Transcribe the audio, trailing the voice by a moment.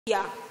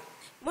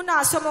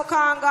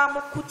Munaasomokanga mu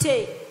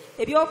kkute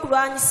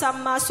ebyokulwanyisa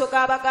mu maaso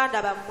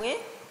g'abaganda bammwe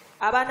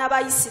abaana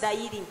ba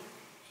Isirayiri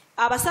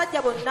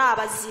abasajja bonna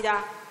abazira.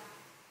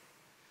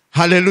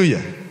 Hallelujah.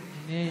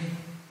 Amen.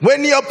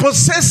 When you are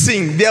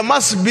possessing, there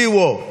must be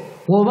war.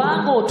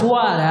 Obanga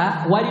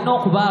otwala walina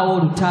okubaawo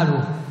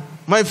olutalo.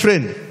 My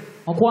friend,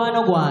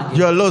 Okwano gwange.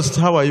 you are lost.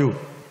 How are you?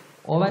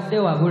 Obadde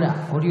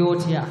wabula oli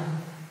otya?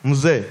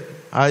 Mzee,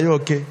 are you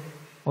okay?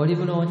 Oli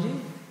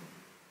bulungi?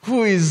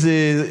 Who is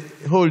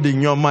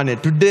holding your money?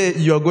 Today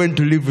you are going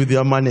to live with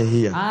your money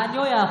here. Ani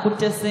oyo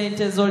akutte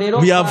sente zo leero?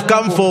 We have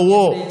come for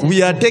war.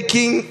 We are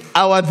taking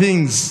our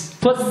things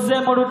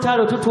Tuzze mu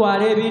lutalo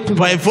tutwala ebintu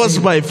by force,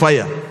 by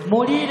fire.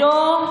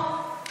 muliro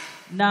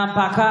na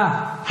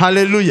mpaka.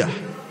 Hallelujah.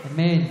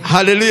 Amen.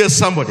 Hallelujah,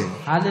 somebody.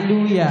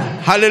 Hallelujah.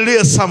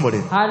 Hallelujah, somebody.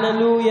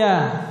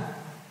 Hallelujah.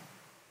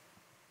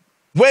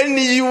 When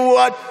you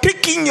are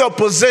taking your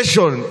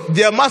possession,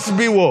 there must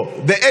be war.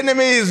 The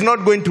enemy is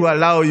not going to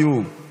allow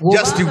you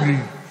just to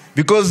grieve.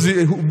 Because,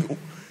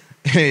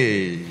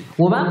 hey.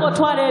 Obanga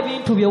otwala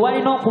ebintu bye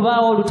walina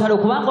okubaawo olutalo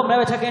kubanga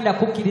omulabe tagenda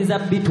kukkiriza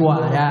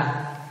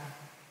bitwala.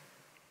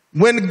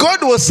 When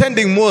God was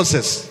sending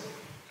Moses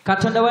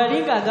Katonda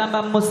wali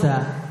ng'agamba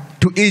Musa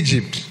to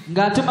Egypt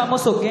ng'atuma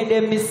Musa okugenda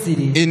e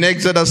Misiri in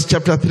Exodus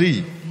chapter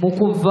 3, mu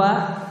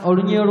Kuva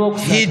olunyiro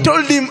he lwokusatu.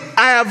 told him,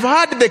 I have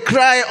heard the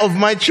cry of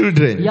my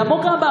children.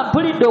 Yamugamba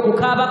mpulidde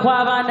okukaaba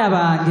kw'abaana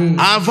bange.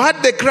 I have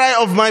heard the cry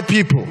of my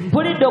people.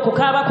 Mpulidde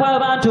okukaaba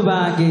kw'abantu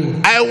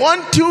bange. I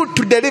want you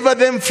to deliver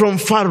them from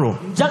Pharaoh.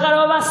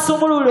 Njagala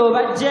obasumulule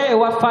obajje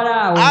ewa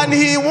Falaawo. And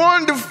he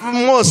warned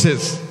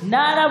Moses,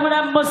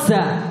 N'alabula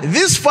Musa.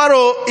 this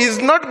Pharaoh is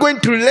not going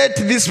to let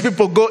these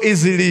people go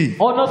easily.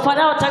 Ono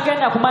Falaawo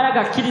tagenda kumala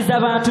gakkiriza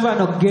abantu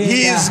bano He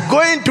kgenda. is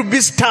going to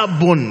be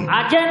stubborn.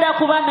 Agenda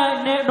kuba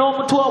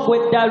n'omutwe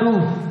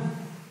ogw'eddalu.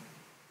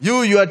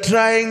 You are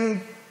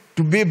trying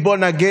to be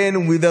born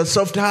again with a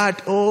soft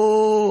heart.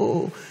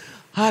 Oh,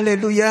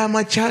 hallelujah, I'm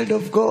a child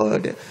of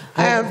God.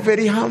 I am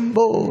very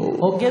humble.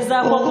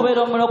 Ogezaako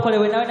okubeera omulokole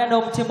we nawena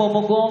n'omutima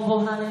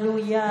omugonvu.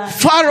 Hallelujah.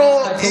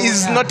 Pharaoh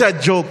is not a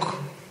joke.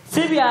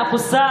 Si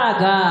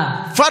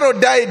byakusaaga. Pharaoh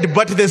died,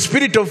 but the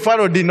spirit of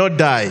Pharaoh did not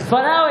die.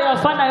 Falaawo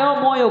yafa naye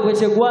omwoyo gwe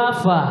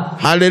tegwafa.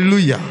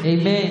 Hallelujah.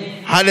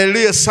 Amen.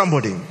 Hallelujah,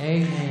 somebody.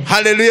 Amen.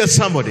 Hallelujah,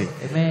 somebody.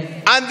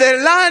 Amen. And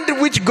the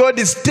land which God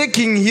is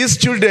taking his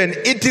children,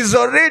 it is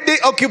already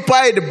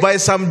occupied by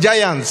some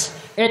giants.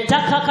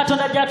 Ettaka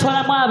Katonda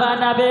gy'atwalamu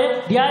abaana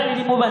be lyali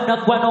lirimu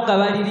bannaggwano nga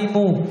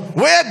balirimu.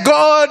 Where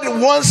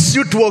God wants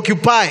you to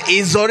occupy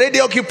is already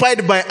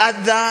occupied by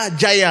other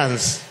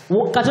giants.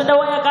 Katonda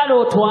wayagala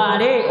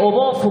otwale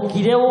oba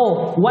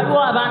ofugirewo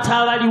waliwo abantu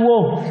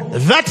abaliwo.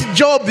 That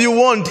job you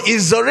want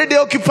is already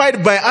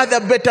occupied by other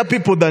better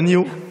people than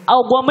you.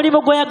 Ogwo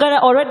omulimu gw'oyagala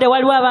olwedde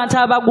waliwo abantu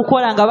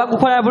abagukola nga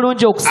bagukola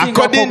bulungi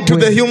According to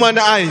the okusinga human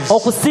eyes.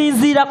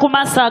 okusinziira ku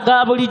maaso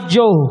aga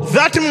bulijjo.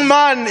 That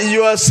man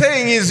you are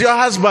saying is your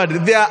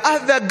husband. There are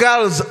other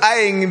girls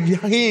eyeing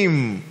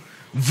him.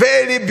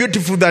 Very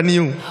beautiful than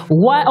you.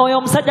 Oyo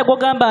omusajja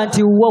gw'ogamba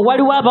nti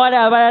waliwo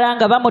abawala abalala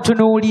nga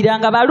bamutunuulira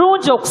nga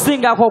balungi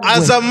okusingako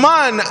As gwe. a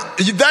man,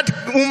 that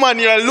woman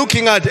you are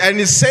looking at and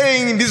is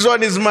saying, this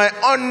one is my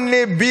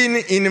only bean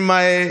in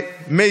my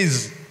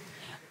maize.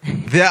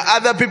 There are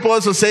other people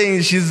also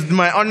saying, she's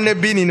my only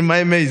bean in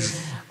my maize.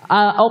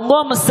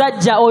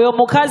 Ng'omusajja oyo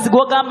mukazi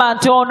gw'ogamba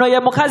nti ono ye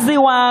mukazi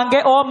wange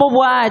omu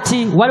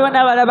bw'ati, waliwo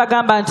n'abalala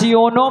bagamba nti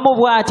ono omu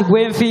bw'ati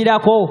gwe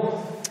nfiirako.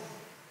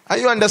 Are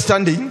you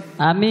understanding?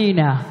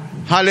 Amiina.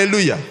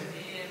 Hallelujah.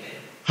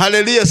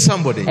 Hallelujah,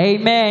 somebody.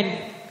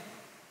 Amen.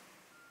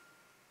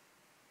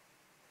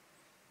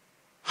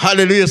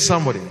 Hallelujah,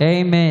 somebody.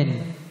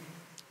 Amen.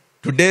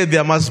 Today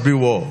there must be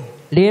war.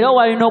 Leero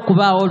walina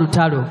okubaawo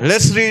olutalo.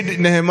 Let's read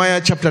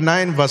Nehemiah chapter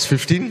 9 verse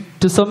 15.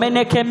 Tusome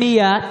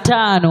Nekemiya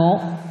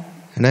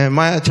 5.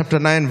 Nehemiah chapter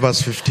 9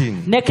 verse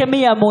 15.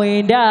 Nekemiya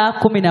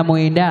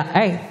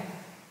 9:19.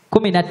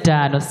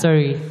 15,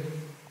 sorry.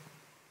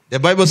 The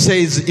Bible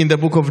says in the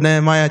book of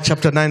Nehemiah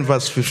chapter 9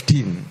 verse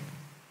 15.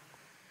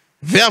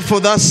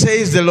 Therefore thus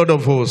says the Lord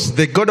of hosts,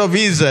 the God of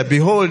Israel,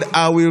 behold,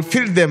 I will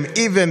fill them,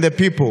 even the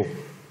people.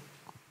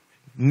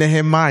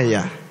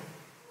 Nehemiah.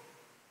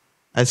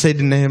 I said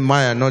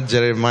Nehemiah, not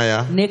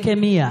Jeremiah.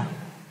 Nekemiya.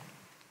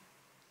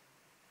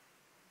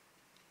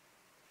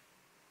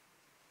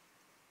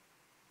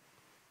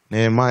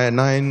 Nehemiah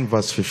 9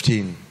 verse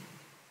 15.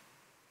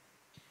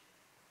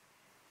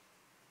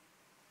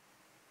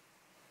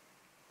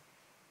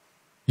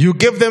 You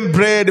gave them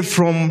bread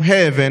from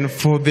heaven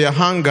for their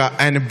hunger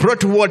and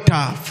brought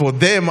water for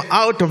them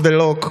out of the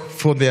rock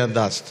for their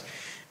thirst.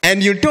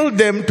 And you told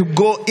them to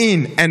go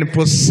in and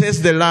possess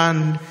the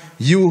land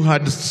you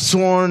had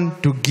sworn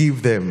to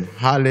give them.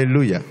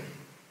 Hallelujah.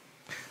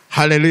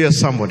 Hallelujah,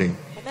 somebody.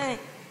 Amen.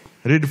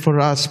 Read for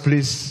us,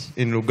 please,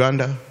 in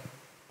Uganda.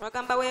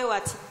 Wagamba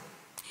weewati.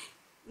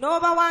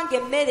 N'oba wange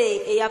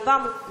emmere eyava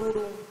mu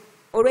ggulu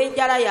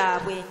olw'enjala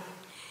yaabwe.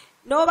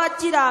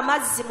 N'obajjira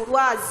amazzi mu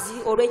lwazi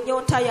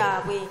olw'ennyonta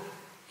yaabwe.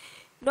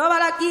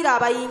 n'obalagira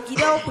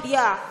abayingire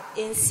okulya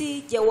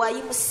ensi gye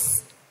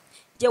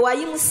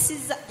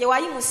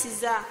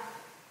wayimusiza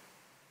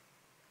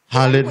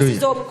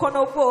Hallelujah.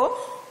 omukono gwo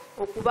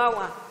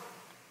okubawa.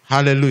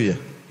 Hallelujah.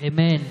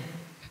 Amen.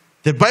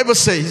 The Bible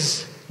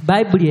says,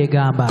 Bayibuli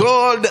egamba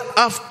God,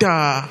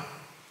 after,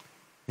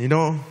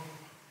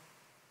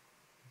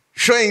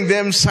 showing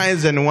them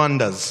signs and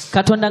wonders,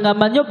 Katonda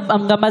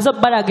ng'amaze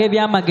obbalaga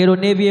ebyamagero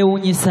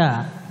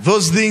n'ebyewuunyisa,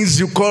 those things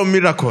you call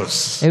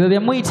miracles. ebyo bye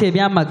muyita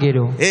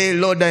ebyamagero. Hey,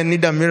 Lord, I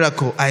need a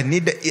miracle. A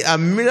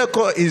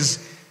miracle is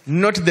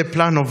not the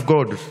plan of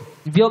God.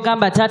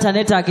 By'ogamba taata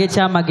neetaaga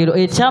ekyamagero.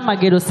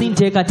 Ekyamagero si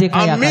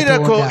nteekateeka ya A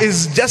miracle Katonda.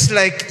 is just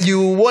like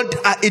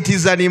it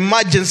is an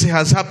emergency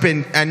has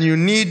happened and you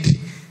need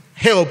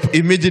help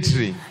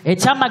immediately.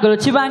 Ekyamagero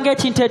kiba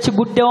ng'ekintu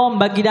ekiguddewo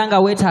mbagira nga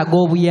weetaaga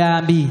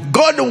obuyambi.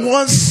 God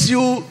wants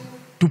you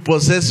to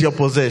possess your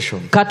possession.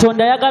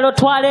 Katonda ayagala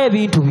otwale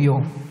ebintu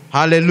byo.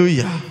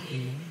 Hallelujah.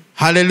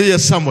 Hallelujah,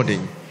 somebody.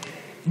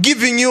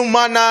 Giving you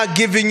manna,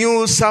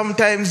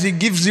 sometimes he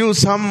gives you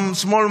some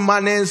small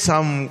money,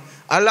 some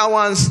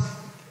allowance,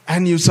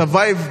 and you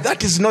survive.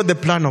 That is not the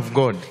plan of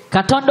God.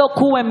 Katonda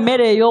okuwa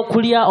emmere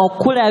ey'okulya,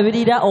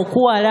 okulabirira,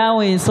 okuwa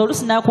allowance,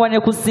 oluusi n'akuwa ne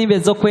ku nsimbi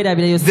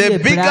ez'okwerabira. The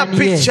bigger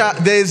picture,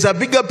 there is a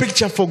bigger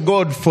picture for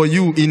God for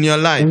you in your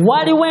life.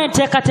 Waliwo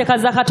enteekateeka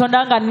za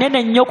Katonda nga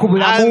nnene nnyo ku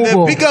bulamu And the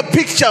bwo. bigger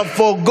picture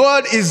for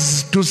God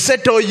is to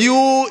settle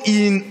you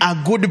in a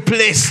good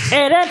place.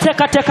 Era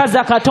enteekateeka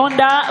za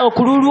Katonda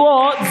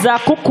okululwo za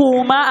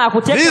kukuuma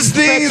akuteeka mu These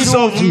kifo things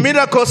of ekirungi.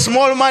 miracle,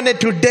 small money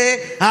today,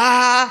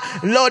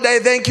 Lord, I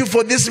thank you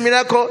for this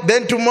miracle.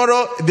 Then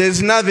tomorrow,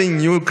 there's nothing.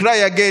 You cry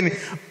again,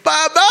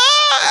 Baba,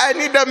 I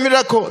need a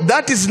miracle.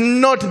 That is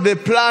not the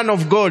plan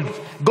of God.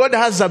 God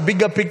has a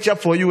bigger picture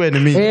for you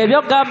and me.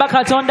 Ebyo gamba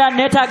Katonda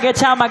neetaaga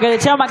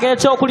ekyamagero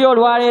ekyokulya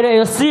olwaleero,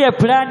 eyo si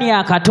epulaani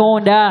ya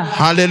Katonda.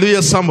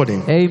 Hallelujah, somebody.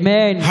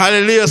 Amen.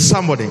 Hallelujah,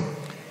 somebody.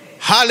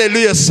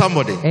 Hallelujah,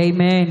 somebody.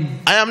 Amen.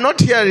 I am not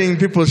hearing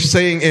people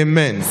saying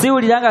amen.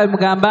 Siwulira nga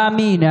bemugamba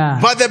amiina.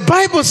 But the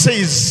Bible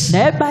says,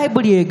 Naye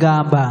Bayibuli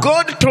egamba,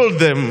 God told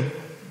them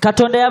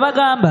Katonda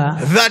yabagamba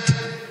that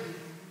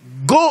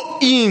go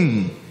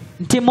in.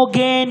 nti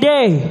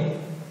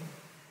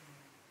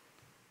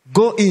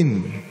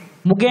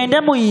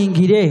mugende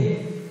muyingire.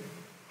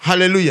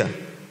 Hallelujah.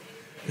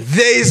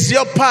 There is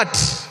your part.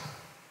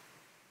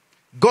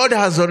 God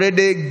has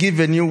already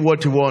given you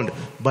what you want,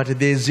 but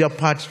there is your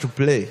part to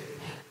play.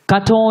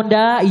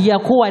 Katonda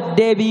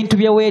yakuwadde ebintu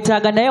bye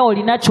weetaaga, naye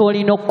olina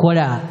ky'olina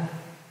okukola.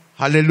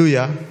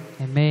 Hallelujah.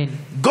 Amen.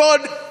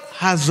 God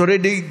has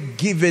already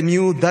given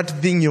you that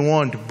thing you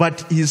want,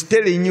 but He's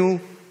telling you,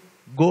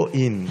 go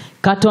in.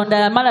 Katonda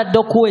yamala dde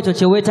okuwa ekyo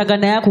kye weetaaga,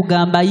 naye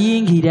akugamba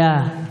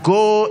yingira.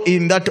 Go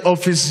in that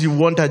office you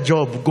want a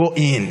job, go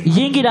in.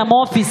 Yingira mu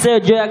ofiisi eyo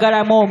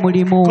gy'oyagalamu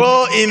omulimu.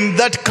 Go in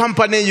that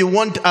company you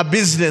want a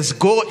business,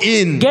 go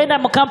in. Genda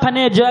mu kampani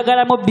eyo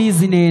gy'oyagalamu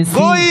bizinensi.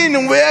 Go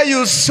in where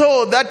you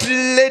saw that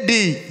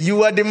lady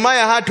you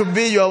admire her to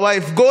be your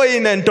wife. Go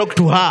in and talk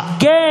to her.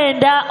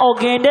 Genda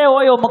ogende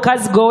oyo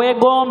omukazi gwe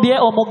weegombye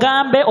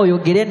omugambe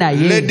oyogere naye.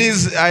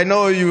 Ladies, I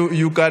know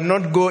you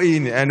cannot go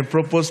in and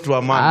propose to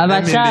a man.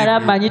 Let me Abakyala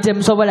leave mmanyi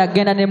temusobola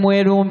kgenda ne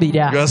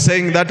mwerumbira. you are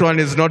saying that one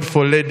is not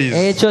for ladies.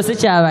 Ekyo si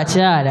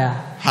ky'abakyala.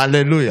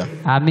 Hallelujah.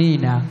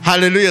 Amiina.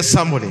 Hallelujah,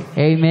 somebody.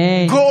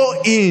 Amen.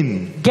 Go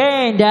in.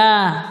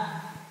 Genda.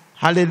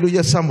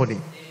 Hallelujah, somebody.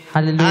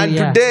 And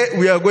Hallelujah. today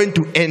we are going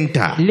to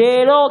enter.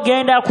 Leero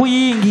ogenda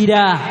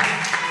kuyingira.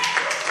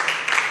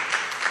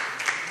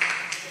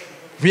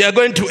 We are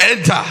going to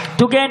enter.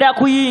 Tugenda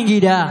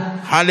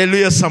kuyingira.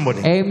 Hallelujah,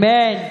 somebody.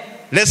 Amen.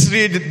 Let's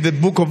read the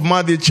book of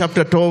Matthew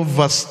chapter 12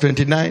 verse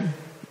 29.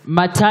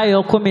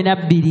 Matayo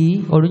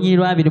 12 olunyiri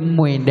lwa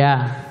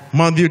 29.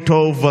 Matthew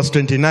 12 verse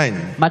 29.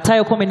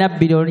 Matayo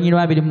 12 olunyiri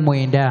lwa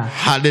 29.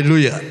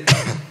 Hallelujah.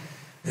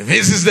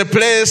 This is the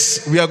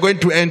place we are going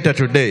to enter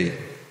today.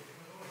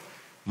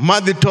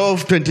 Matthew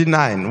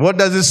 12:29. What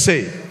does it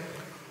say?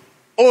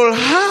 Or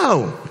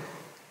how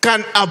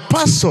can a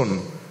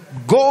person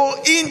go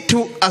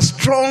into a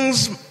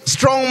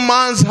strong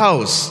man's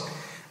house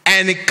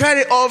and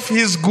carry off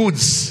his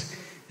goods,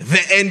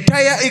 the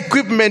entire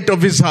equipment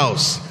of his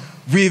house,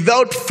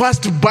 without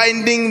first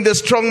binding the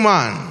strong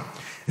man?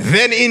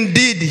 Then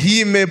indeed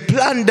he may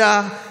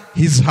plunder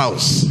his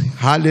house.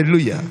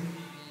 Hallelujah.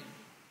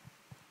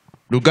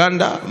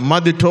 Luganda,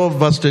 Matthew 12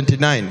 verse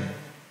 29.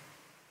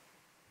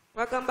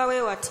 Bagamba we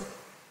wati.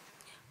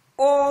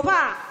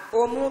 Oba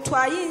omuntu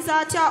ayinza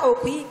atya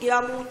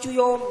okuyingira mu nju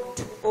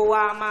y'omuntu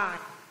ow'amaanyi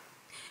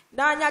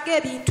n'anyaga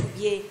ebintu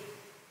bye,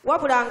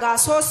 wabula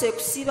ng'asoose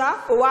kusiba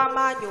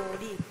ow'amaanyi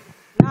oli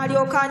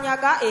n'alyoka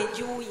anyaga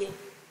enju ye.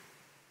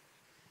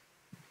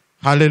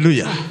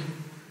 Hallelujah.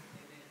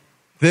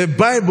 The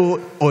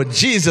Bible or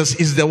Jesus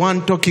is the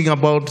one talking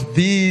about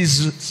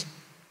these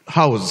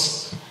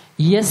houses.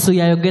 Yesu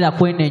yayogera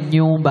kweno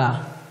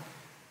ennyumba.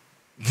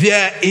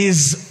 There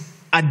is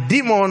a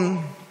demon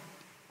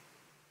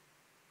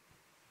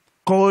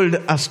called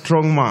a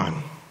strong man.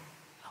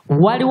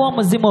 Waliwo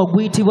omuzimu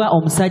oguyitibwa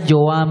omusajja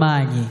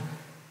ow'amaanyi.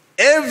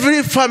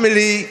 Every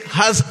family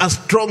has a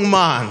strong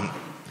man.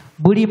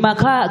 buli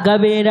maka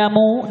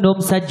gabeeramu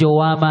n'omusajja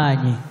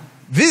ow'amaanyi.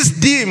 These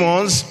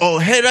demons or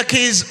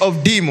hierarchies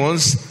of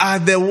demons are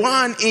the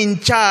one in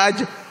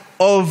charge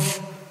of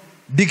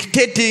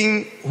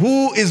dictating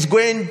who is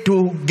going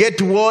to get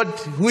what,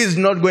 who is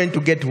not going to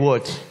get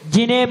what.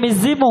 Gino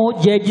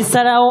emizimu gye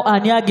gisalawo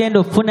ani agenda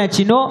okufuna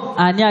kino,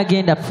 ani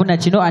agenda kufuna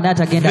kino, ani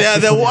atagenda They are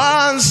the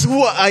kufuna. ones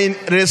who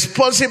are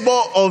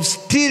responsible of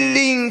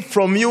stealing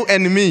from you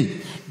and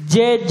me.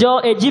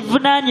 Gyejo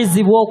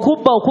egivunaanyizibwa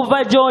okubba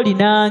okuva gy'oli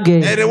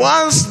nange. And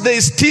once they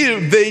steal,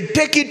 they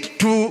take it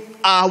to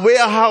a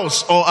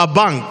warehouse or a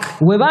bank.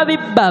 We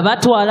babibba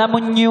batwala mu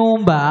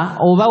nnyumba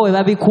oba we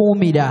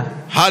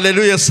babikuumira.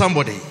 Hallelujah,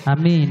 somebody.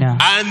 Amiina.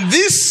 And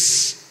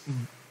this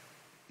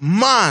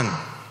man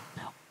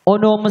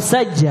Ono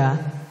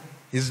omusajja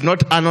is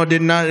not an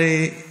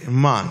ordinary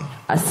man.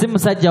 si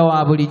musajja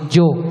wa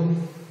bulijjo,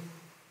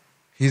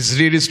 He's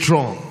really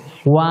strong.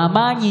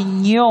 w'amaanyi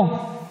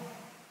nnyo.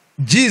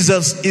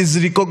 Jesus is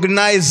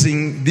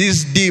recognizing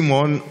this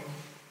demon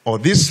or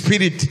this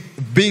spirit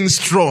being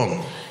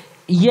strong.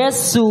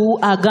 Yesu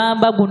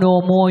agamba guno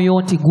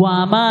omwoyo nti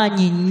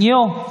gw'amaanyi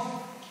nnyo.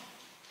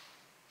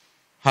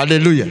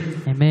 Hallelujah.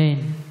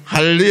 Amen.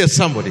 Hallelujah,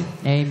 somebody.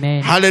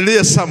 Amen.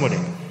 Hallelujah, somebody.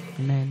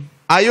 Amen.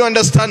 Are you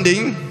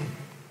understanding?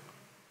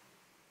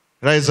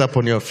 Rise up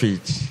on your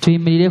feet.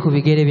 Tuyimirire ku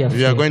bigere We are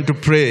byaffe. going to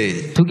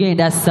pray.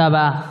 Tugenda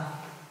saba.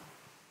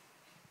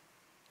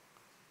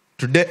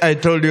 Today I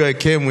told you I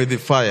came with the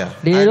fire.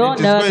 Leero And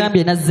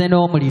nabagambye nazze it's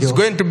n'omuliro.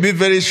 going to be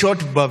very short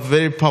but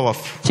very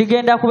powerful.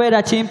 Kigenda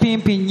kubeera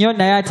kimpimpi nnyo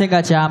naye ate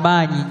nga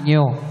ky'amaanyi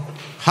nnyo.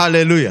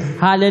 Hallelujah.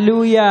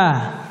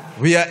 Hallelujah.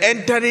 We are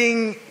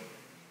entering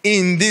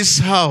in this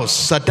house,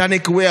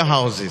 satanic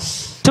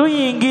warehouses.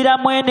 Tuyingira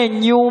mwene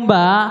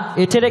ennyumba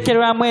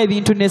eterekerwamu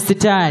ebintu ne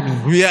sitaani.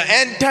 We are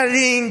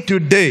entering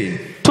today.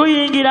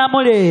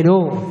 Tuyingiramu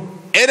leero.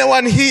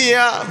 Anyone here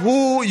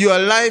who your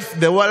life,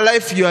 the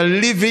life you are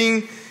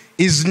living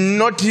is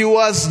not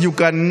yours, you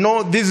can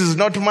know this is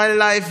not my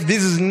life,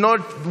 this is not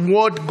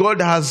what God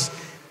has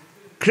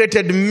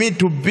created me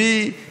to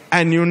be,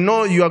 and you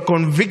know you are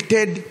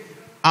convicted.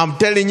 I'm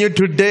telling you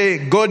today,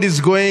 God is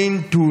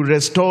going to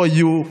restore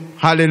you.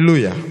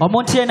 Hallelujah.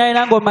 Omuntu yenna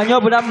era ng'omanyi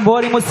obulamu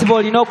bw'olimu si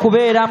bw'olina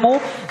okubeeramu,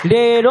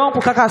 leero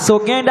nkukakasa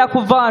ogenda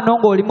kuva wano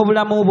ng'oli mu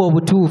bulamu bwo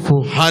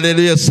obutuufu.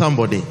 Hallelujah,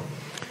 somebody.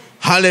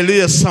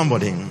 Hallelujah,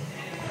 somebody.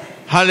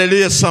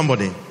 Hallelujah,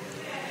 somebody.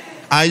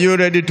 Are you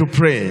ready to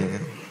pray?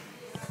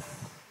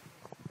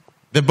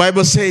 The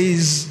Bible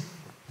says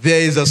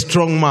there is a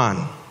strong man.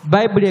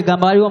 Bayibuli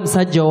egamba waliwo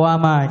omusajja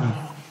ow'amaanyi.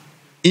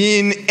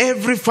 In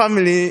every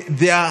family,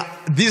 there are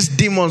these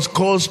demons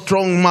called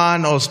strong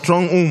man or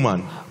strong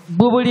woman.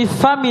 Buli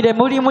famire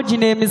mulimu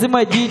gino emizimu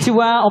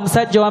egiyitibwa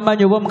omusajja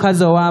ow'amaanyi oba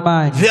omukazi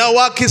ow'amaanyi. Their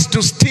work is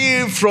to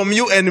steal from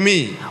you and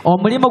me.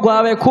 Omulimu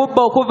gwabwe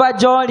kubba okuva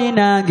gy'oli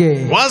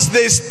nange. Once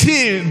they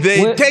steal,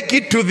 they take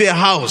it to their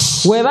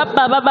house. We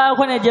babba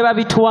babaako ne gye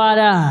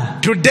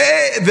babitwala.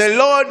 Today, the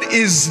Lord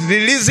is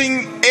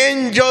releasing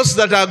angels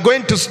that are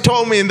going to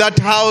storm in that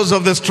house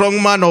of the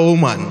strong man or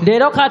woman.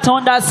 Leero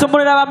Katonda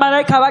asumulula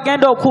bamalayika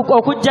bagenda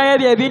okuggyayo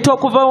ebyo ebintu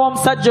okuva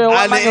ow'omusajja oyo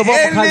And ow'amaanyi oba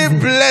any omukazi.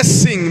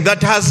 blessing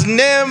that has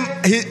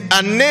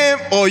a name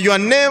or your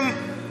name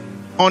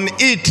on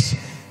it,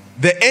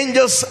 the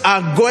angels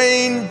are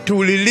going to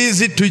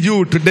release it to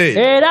you today.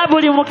 Era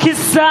buli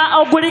mukisa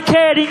oguliko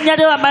erinnya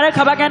lye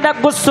bamalayika bagenda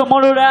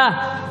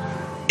gusumulula.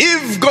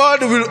 If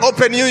God will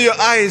open you your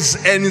eyes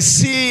and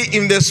see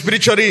in the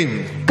spiritual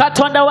realm,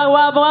 Katonda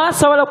waaba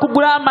asobola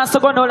okugula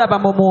amaaso go n'olaba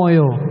mu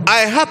mwoyo.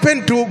 I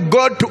happen to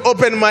God to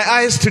open my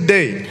eyes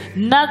today,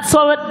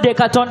 Nasobodde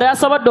Katonda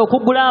yasobodde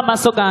okugula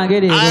amaaso gange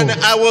and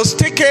leero. I was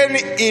taken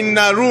in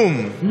a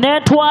room.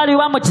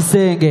 Neetwalibwa mu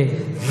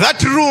kisenge.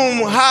 That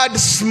room had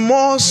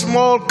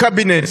small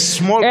cabinets,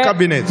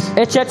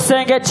 Ekyo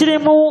ekisenge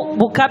kirimu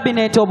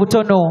bukabineeti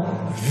obutono.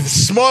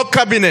 small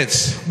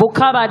cabinets.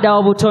 Bukabada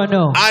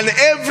obutono. And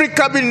every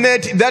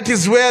cabinet, that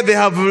is where they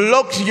have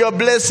locked your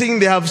blessing,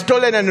 they have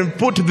stolen and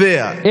put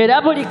there.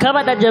 Era buli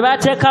kabada gye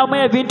bateekamu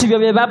ebintu byo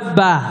bye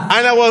babba.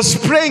 And I was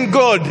praying,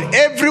 God,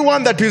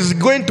 everyone that is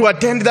going to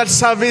attend that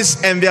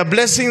service and their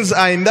blessings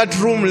are in that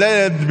room,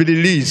 let it be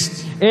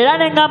released. Era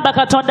ne ngamba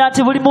Katonda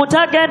nti buli muntu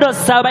agenda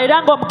osaba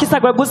era ng'omukisa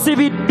gwe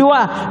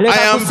gusibiddwa I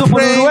leka am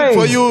praying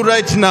for gusumululwe. you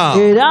right now.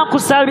 Era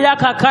nkusabira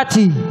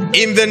kakati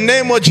In the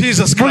name of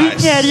Jesus mu linnya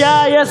Christ.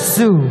 erya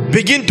Yesu.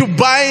 Begin to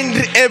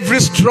bind every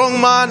strong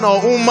man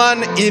or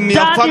woman in your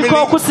Tandika family.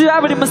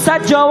 okusiba buli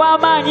musajja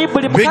ow'amaanyi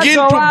buli mukazi Begin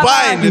to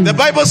bind. The ow'amaanyi.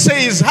 Bible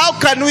says, how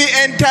can we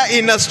enter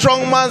in a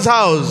strong man's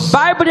house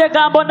Bayibuli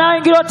egamba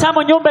onaayingira otya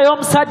mu nnyumba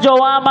ey'omusajja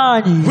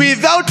ow'amaanyi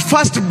without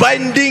first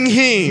binding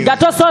him? nga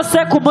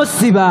tosoose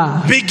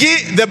kumusiba.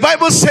 The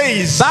Bible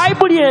says,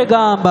 Bayibuli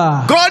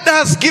egamba God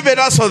has given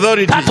us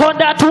authority.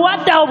 Katonda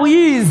atuwadde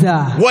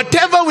obuyinza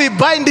Whatever we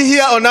bind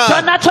here on earth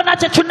kyonna kyonna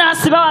kye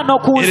tunaasiba wano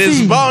ku it is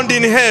nsi bound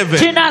in heaven.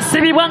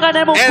 kinaasibibwanga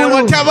ne mu And ggulu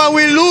whatever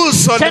we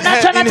lose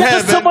kyonna kyonna in kye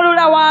heaven,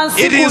 tusumulula wansi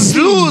it ku is nsi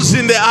loose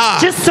in the earth.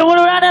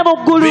 kisumulula ne mu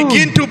ggulu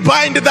Begin to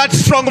bind that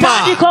strong man.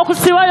 tandika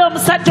okusibayo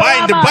omusajja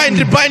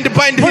w'amaanyi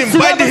bind him.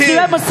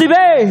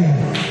 musibe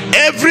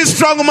Every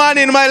strong man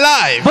in my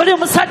life. buli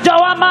musajja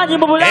w'amaanyi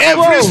mu bulamu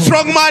bwo Every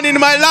strong man in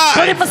my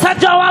buli life.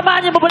 musajja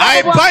w'amaanyi mu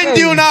I bulamu bind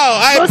you now.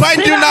 I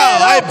bind you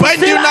now. I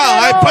bind you now.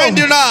 I bind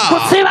you now.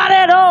 kusiba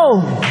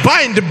leero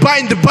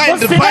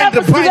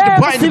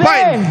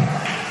Bind.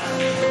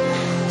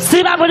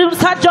 siba buli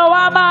musajja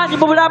ow'amaanyi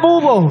mu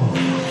bulamu bwo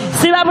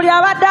siba buli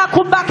abadde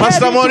akumbako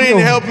Pastor Maureen, ebintu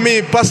byo. help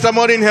me. Pastor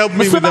Maureen, help me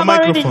with the Musuma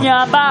Maureen, microphone.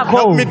 nyambako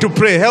Help me to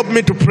pray. Help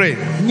me to pray.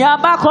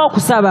 nyambako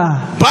okusaba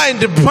Bind.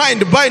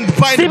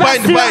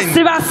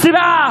 siba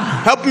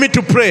Help me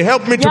to pray.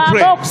 Help me to nyamba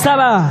pray.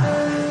 okusaba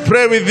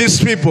Pray with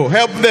these people.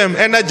 Help them.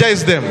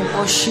 Energize them.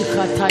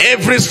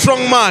 Every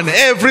strong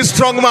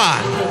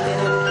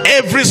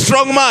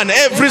man.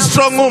 Every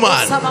strong woman.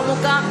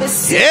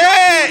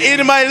 Yeah,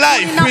 in my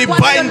life, we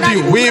bind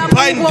you.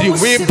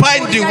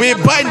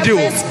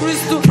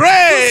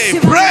 Pray.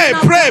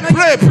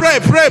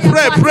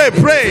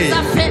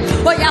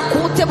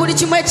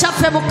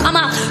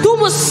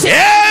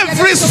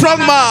 Every strong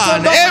man.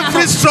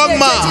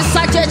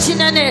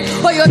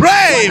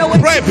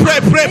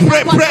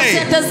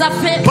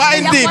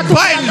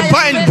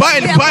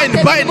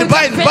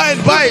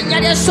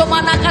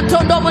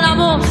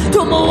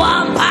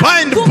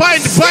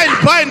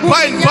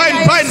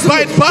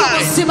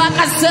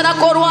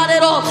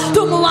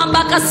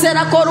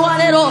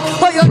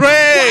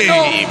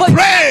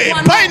 Pray.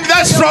 Bind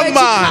that strong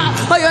man.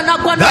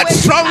 That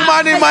strong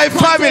man in my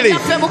family.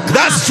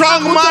 That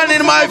strong man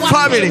in my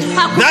family.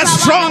 That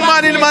strong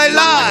man in my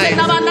life.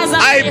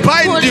 I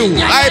bind you.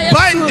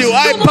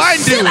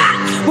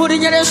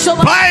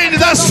 Bind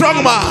that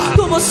strong man.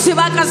 Bind that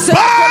strong man.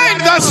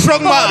 Bind that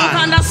strong man.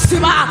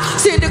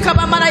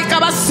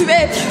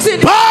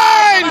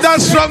 Bind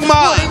that strong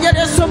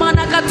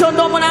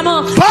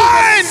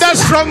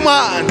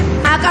man.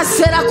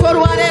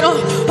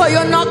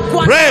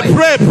 Pray.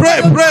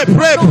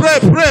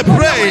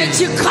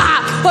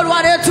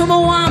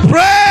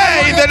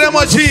 Pray in the name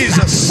of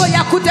Jesus.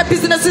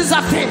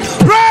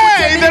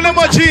 Pray in the name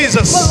of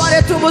Jesus.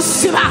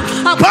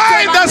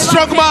 Bind that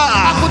strong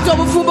man.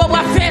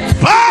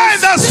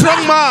 Bind that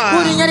strong man.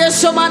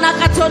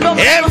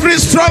 Every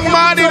strong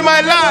man in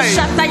my life,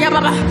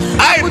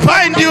 I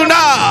bind you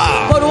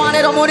now.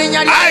 I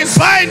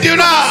bind you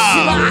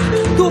now.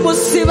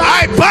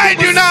 I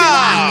bind you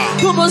now.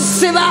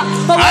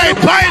 I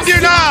bind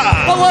you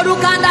now.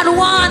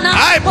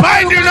 I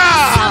bind you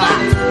now.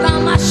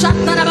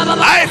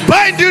 I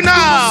bind you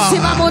now.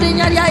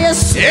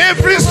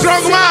 Every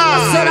strong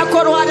man,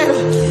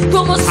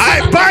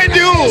 I bind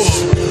you.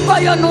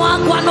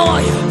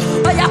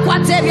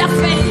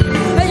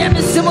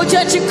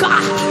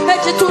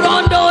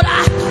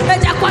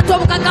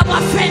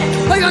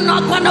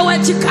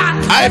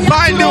 I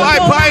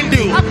bind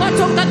you.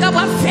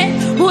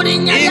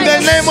 In the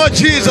name of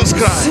Jesus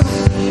Christ.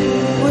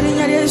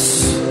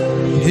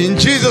 In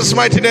Jesus'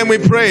 mighty name we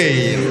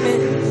pray.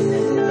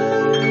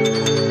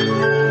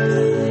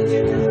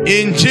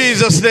 In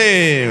Jesus'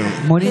 name.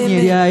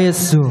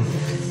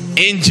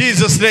 In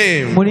Jesus'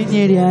 name.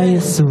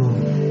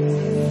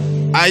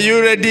 Are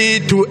you ready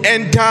to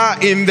enter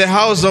in the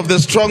house of the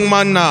strong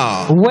man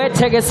now? You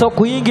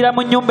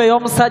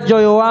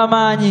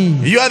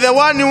are the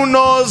one who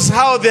knows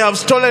how they have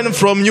stolen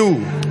from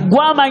you. You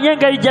are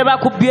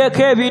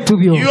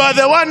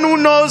the one who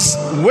knows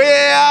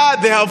where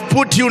they have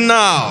put you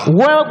now.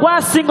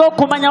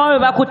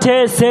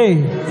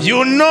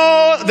 You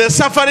know the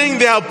suffering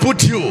they have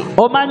put you.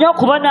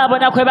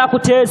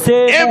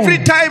 Every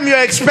time you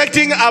are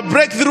expecting a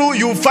breakthrough,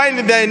 you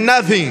find there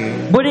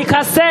nothing.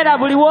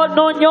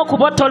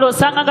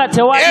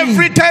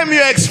 Every time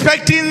you are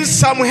expecting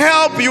some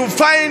help, you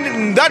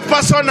find that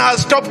person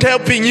has stopped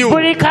helping you. That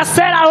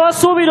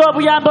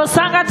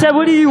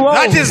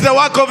is the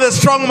work of the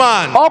strong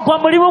man. I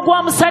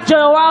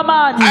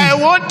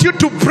want you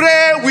to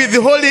pray with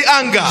holy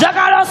anger.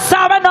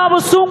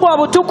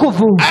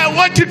 I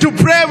want you to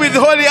pray with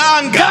holy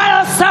anger.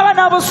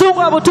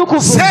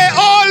 Say,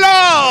 oh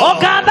Lord,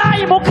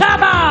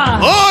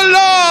 oh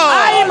Lord,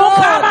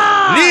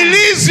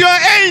 release your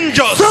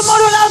angels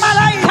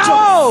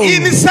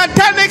in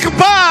satanic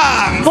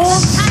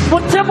banks,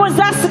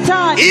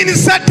 in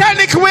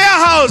satanic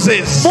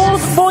warehouses, in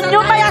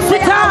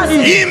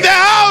the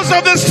house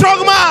of the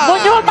strong man.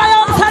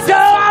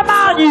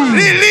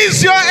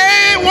 Release your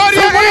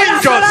warrior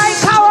angels.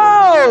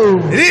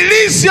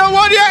 Release your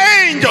warrior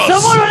angels.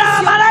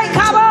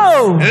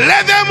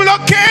 Let them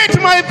locate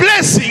my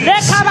blessings.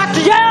 Let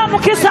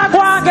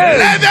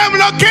them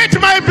locate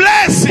my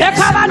blessings.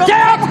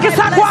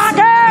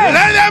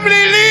 Let them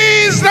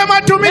release them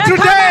unto me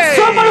today.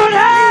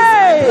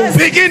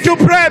 Begin to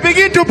pray.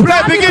 Begin to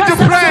pray. Begin to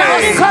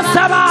pray.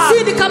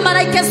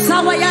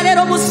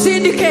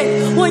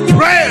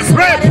 Pray,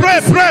 pray, pray,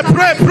 pray,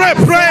 pray, pray,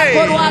 pray.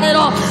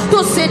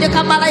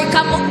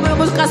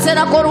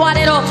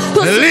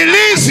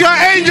 Release your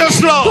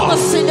angels, Lord. Let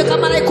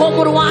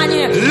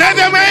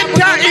them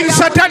enter in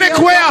satanic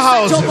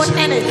warehouses.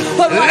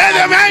 Let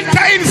them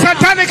enter in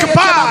satanic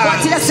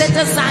bars. Let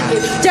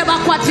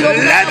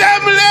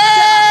them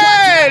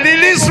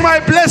release my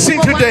blessing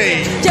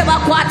today.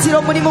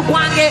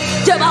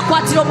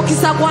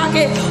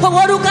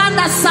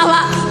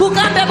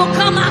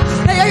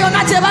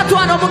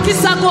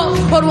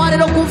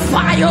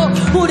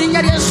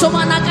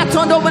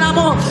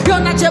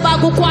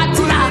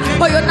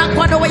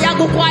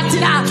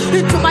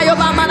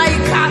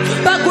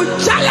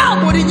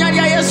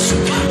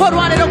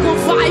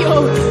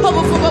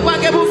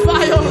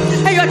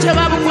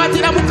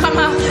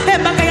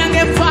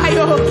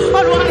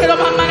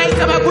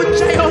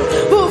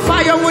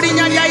 Bufayo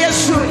murinya ya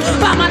Yesu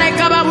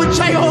bamareka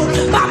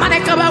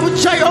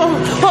babuchayo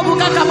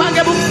obugaka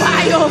bange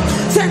bufayo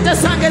sente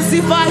sange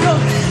zivayo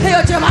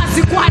eyo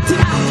tebazi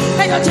kwatira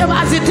eyo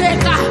tebazi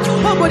teka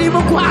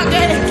omulimu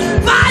gwange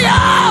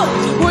vayo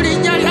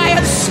murinya ya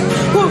Yesu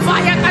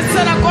kuvaya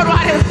kasera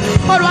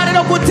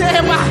olwarero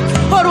kutemwa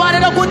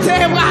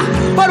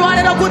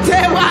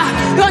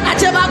yona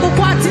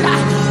tebagukwatira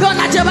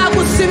yona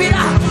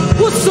tebakusibira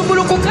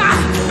kusumulukuka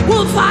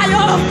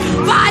bufayo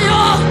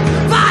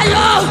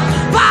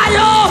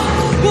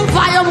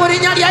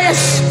murinya ya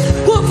Yesu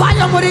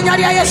kuvayo murinya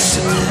ya Yesu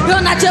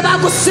yona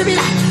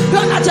tebagusibira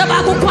yona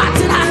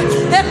tebagukwatira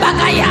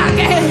embaga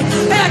yange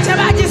eyo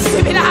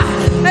tebagisibira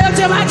eyo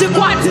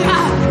tebagikwatira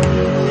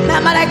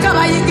n'amalayika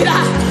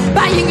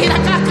bayingira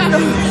kakano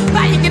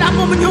bayingira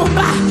mu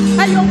nyumba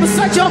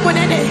ey'omusajja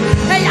omunene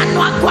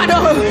eyanwakwano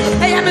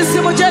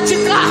ey'emizimu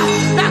gy'ekika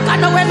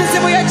nakano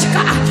w'emizimu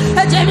y'ekika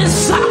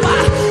egy'emisamba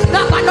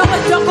nakano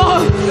w'ejjogo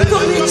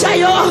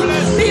tubicayo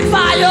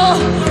bivayo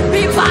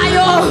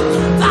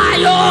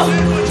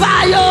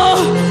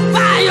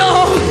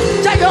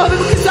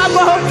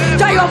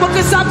jayo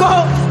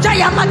mukisago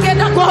jaya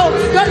magendago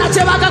yona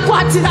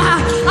tebagakwatira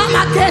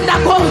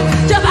amagendago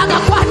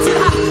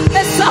tebagakwatira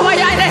esawa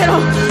ya lero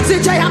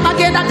zijaya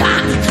magenda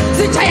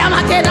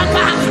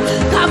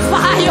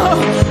kavayo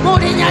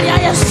murinya ya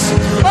Yesu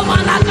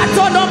omwana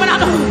katondo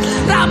omulano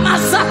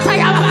ramasata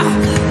ya baba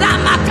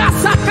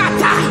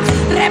ramakasakata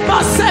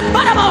rebose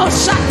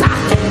baraboshata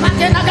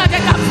magenda gage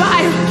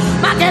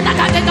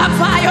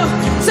kavayo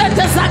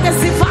sente zange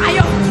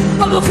zivayo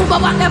obufumbo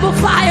bwange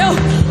buvayo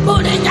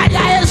murinya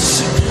ya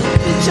Yesu.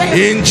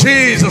 In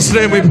Jesus'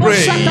 name we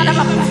pray.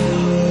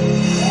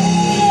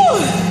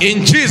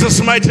 In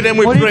Jesus' mighty name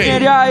we pray.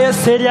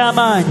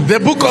 The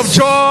book of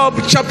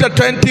Job chapter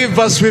 20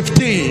 verse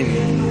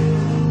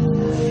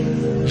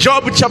 15.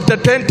 Job chapter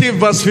 20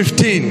 verse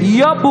 15.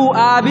 Yobu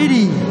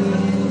abiri.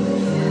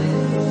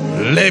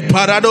 Le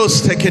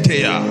parados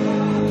teketea.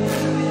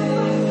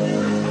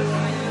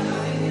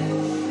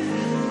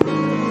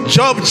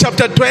 Job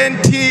chapter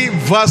 20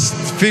 verse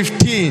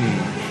 15.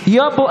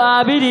 Yobu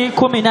abiri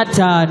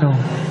 15.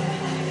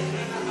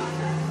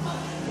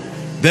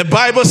 The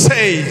Bible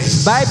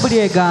says, Bible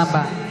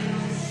egamba.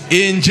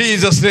 In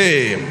Jesus'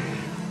 name.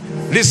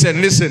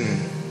 Listen.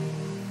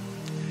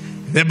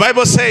 The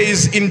Bible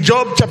says in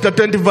Job chapter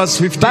 20 verse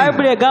 15.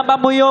 Bible egamba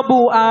mu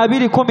Yobu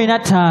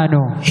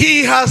 2:15.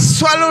 He has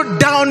swallowed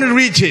down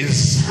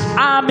riches.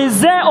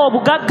 Amize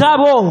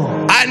obugagabo.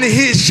 And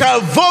he shall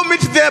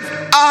vomit them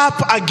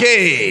up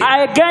again.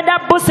 Agenda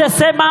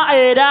busesema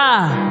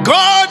era.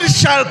 God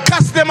shall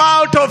cast them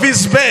out of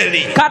his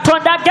belly.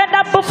 Katonda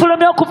agenda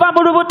bufulumya okuva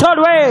mu lubuto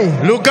lwe.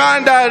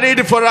 Luganda,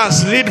 read for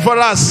us. Read for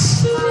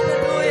us.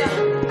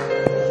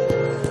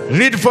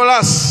 Read for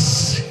us.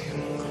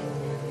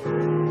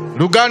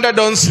 Luganda,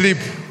 don't sleep.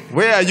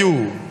 Where are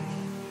you?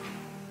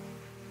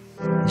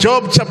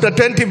 Job chapter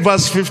 20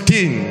 verse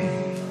 15.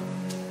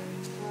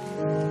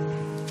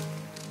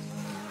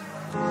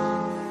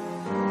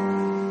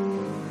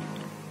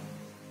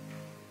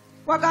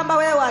 Wagamba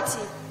wewe ati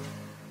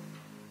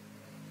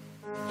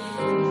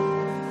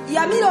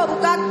yamira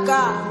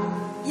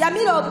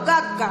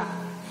obugagga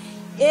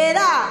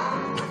era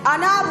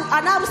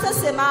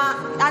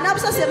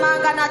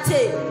anabusesemanga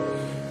nate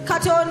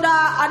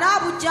Katonda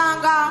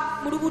anabujanga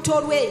mu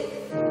lubuto lwe.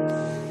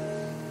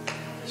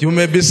 You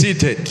may be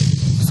seated.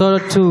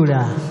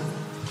 Solotura.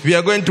 We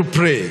are going to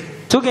pray.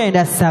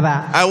 Tugenda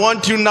saba. I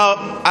want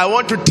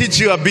to teach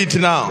you a bit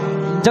now.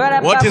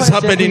 What is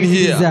happening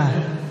here?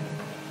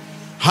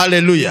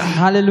 Hallelujah.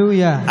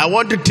 Hallelujah. I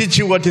want to teach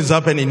you what is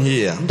happening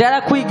here.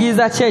 Ndala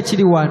kuyigiza ki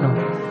ekiri wano.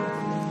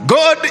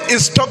 God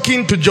is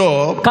talking to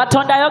Job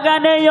Katonda ayogera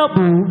ne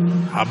Yobu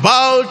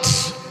about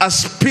a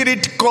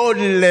spirit called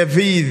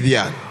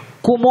Leviathan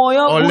ku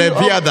mwoyo or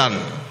Leviathan.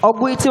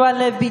 oguyitibwa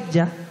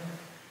Levijja.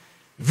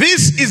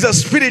 This is a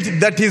spirit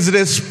that is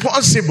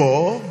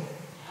responsible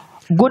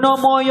Guno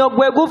mwoyo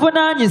gwe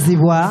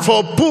guvunaanyizibwa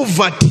for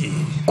poverty,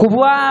 ku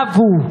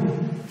bwavu,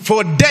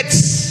 for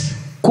debts,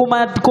 ku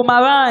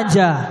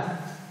mabanja,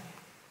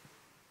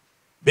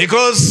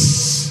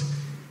 because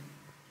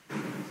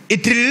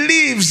it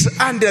lives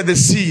under the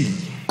sea.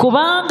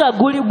 kubanga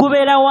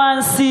gubeera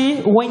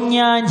wansi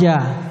w'ennyanja.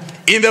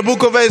 In the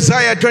book of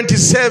Isaiah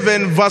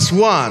 27 verse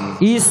 1,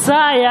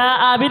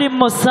 Isaaya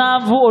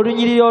 27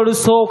 olunyiriri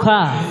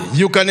olusooka.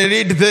 you can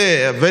read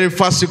there, very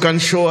fast you can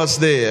show us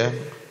there.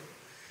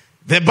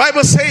 The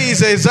Bible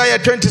says, Isaiah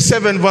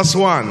 27 verse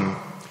 1,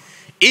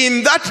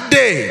 in that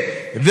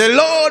day, the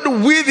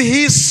Lord with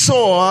his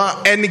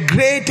sword and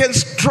great and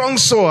strong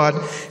sword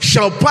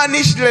shall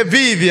punish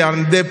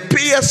Leviathan, the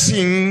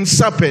piercing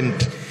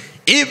serpent,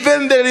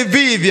 even the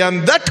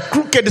Leviathan, that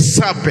crooked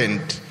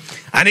serpent,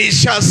 and he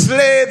shall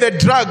slay the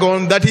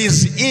dragon that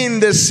is in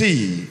the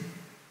sea.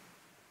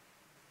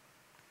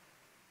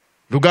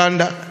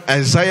 Luganda,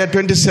 Isaiah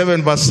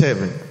 27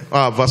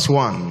 verse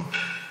 1.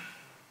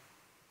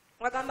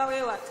 Wagamba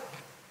weewata.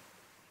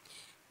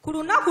 Ku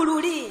lunaku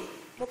luli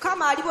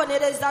Mukama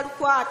alibonereza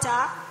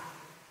Lukwata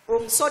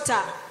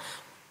omusota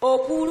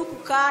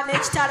okulukuka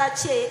n'ekitala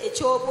kye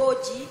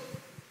eky'obwogi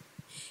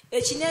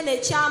ekinene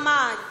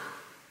eky'amaanyi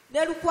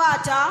ne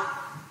Lukwata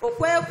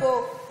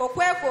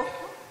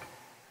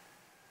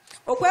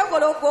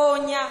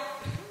okwegologoonya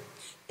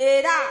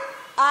era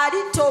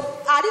alita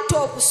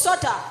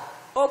ogusota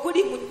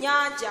oguli mu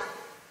nnyanja.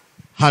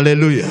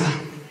 Hallelujah.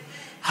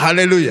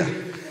 Hallelujah.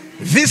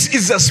 This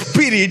is a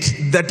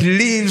spirit that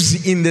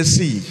lives in the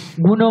sea.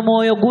 Guno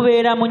mwoyo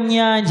gubeera mu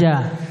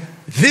nnyanja.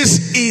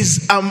 This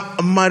is a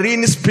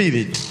marine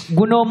spirit.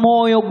 Guno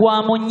mwoyo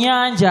gwa mu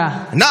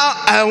nnyanja. Now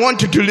I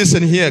want you to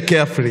listen here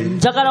carefully.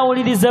 Njagala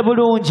owulirize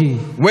bulungi.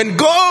 When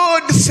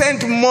God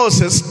sent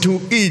Moses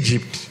to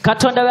Egypt,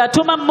 Katonda bwe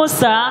yatuma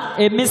Musa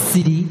e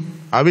Misiri.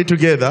 are we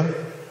together?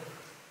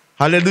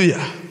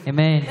 Hallelujah.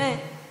 Amen.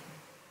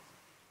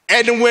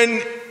 And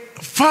when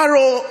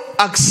Pharaoh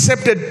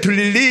accepted to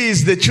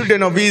release the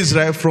children of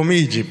Israel from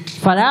Egypt,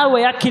 Falaawo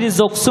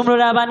yakkiriza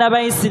okusumulula abaana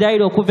ba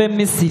Isirayiri okuva e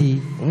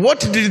Misiri. what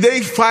did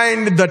they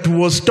find that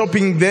was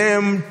stopping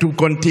them to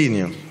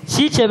continue?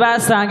 Ki kye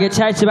baasanga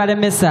ekyali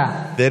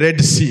kibalemesa? The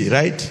Red Sea,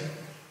 right?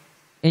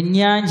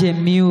 Ennyanja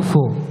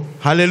emyufu.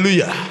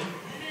 Hallelujah.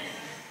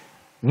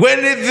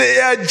 When they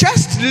are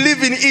just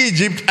leaving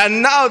Egypt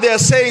and now they are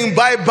saying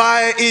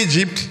bye-bye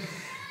Egypt,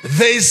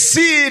 they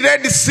see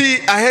Red Sea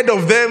ahead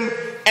of them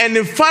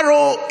and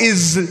Pharaoh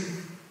is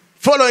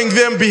following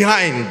them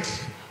behind.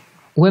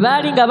 We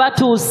baali nga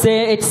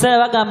batuuse ekiseera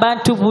bagamba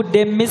nti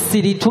tuvudde e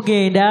Misiri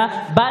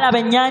tugenda, balaba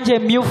ennyanja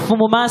emyufu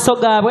mu maaso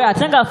gaabwe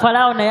ate nga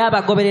Falaawo naye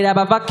abagoberera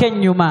bavako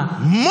ennyuma.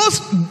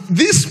 Most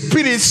these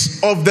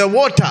spirits of the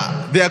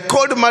water, they are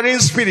called marine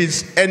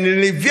spirits, and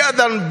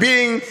Leviathan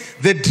being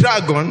the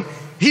dragon,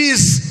 he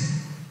is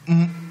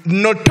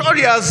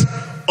notorious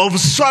of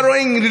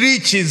swallowing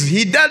riches.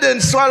 He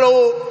doesn't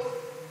swallow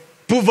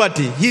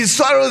poverty, he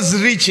swallows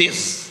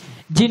riches.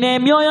 Gino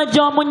emyoyo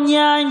gy'omu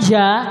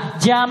nnyanja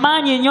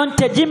gy'amaanyi nnyo nti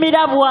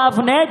tegimira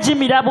bwavu naye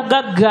gimira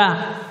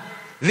bugagga.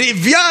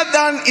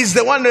 Leviathan is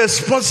the one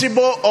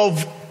responsible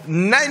of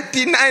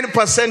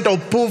 99%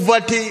 of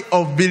poverty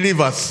of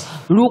believers.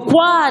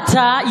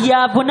 Lukwata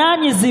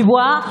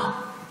y'avunaanyizibwa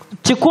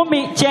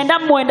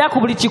 99 ku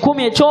buli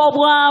 100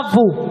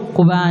 eky'obwavu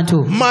ku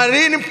bantu.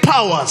 Marine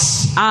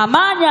powers,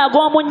 Amaanyi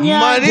ag'omu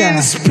marine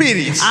nnyanja,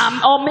 spirits.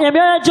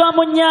 emyoyo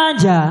gy'omu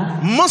nnyanja.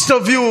 Most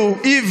of you,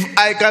 if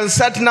I can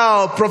start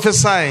now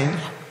prophesying,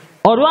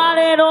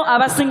 Olwaleero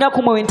abasinga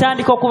ku mwe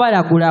ntandika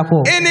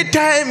okubalagulako.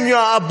 anytime you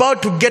are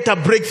about to get a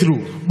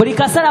breakthrough, Buli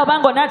kaseera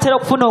obanga onaatera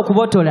okufuna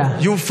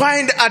okubotola, you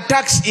find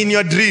attacks in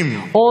your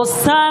dream.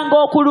 osanga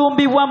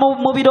okulumbibwa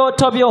mu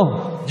birooto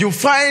byo. You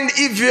find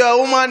if you are a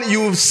woman,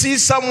 you see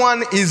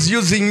someone is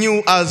using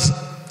you as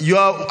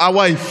a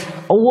wife.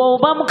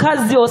 Oba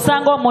mukazi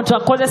osanga omuntu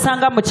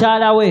akozesanga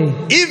mukyala we.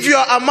 If you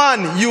are a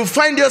man, you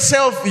find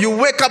yourself, you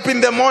wake up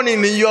in the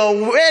morning, you are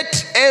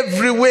wet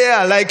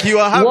everywhere like you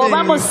are Oba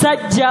having...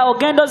 musajja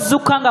ogenda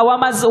ozzuka nga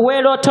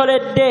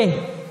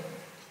weerootoledde.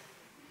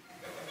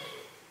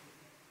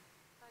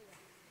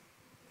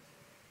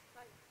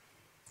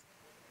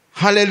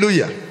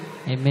 Hallelujah.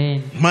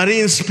 Amen.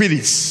 Marine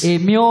spirits.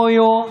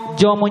 Emyoyo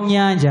gy'omu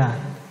nnyanja.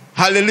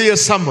 Hallelujah,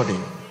 somebody.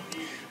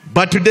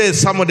 But today,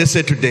 somebody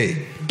say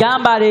today,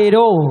 Gamba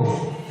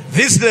leero.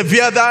 this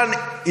Leviathan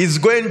is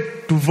going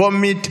to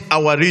vomit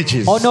our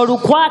riches. Ono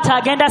Lukwata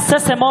agenda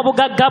sesema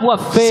obugagga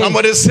bwaffe.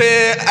 Somebody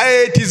say,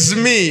 hey,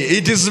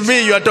 it is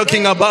me you are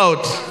talking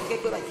about.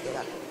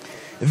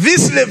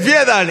 This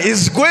Leviathan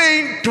is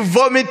going to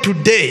vomit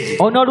today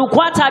Ono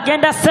Lukwata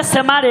agenda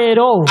sesema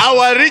leero.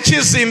 our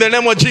riches in the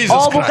name of Jesus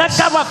Christ.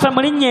 Obugagga bwaffe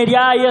mu linnya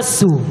erya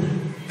Yesu.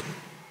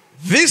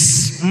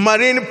 These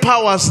marine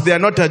powers, they are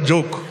not a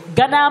joke.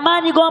 Gano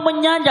amaanyi g'omu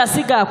nnyanja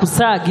si ga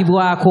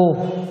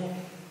kusaagibwako.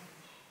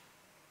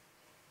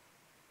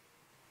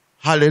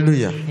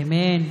 Hallelujah.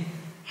 Amen.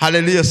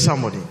 Hallelujah,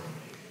 somebody.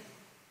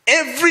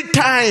 Every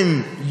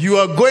time you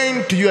are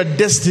going to your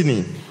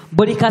destiny,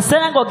 Buli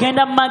kaseera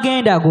ng'ogenda mu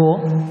magenda go,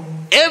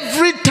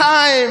 every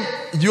time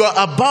you are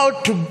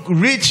about to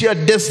reach your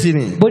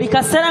destiny, buli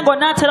kaseera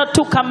ng'onaatera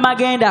otuuka mu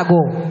magenda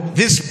go,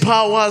 these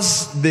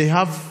powers, they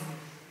have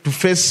to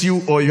face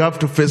you or you have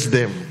to face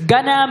them.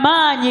 gano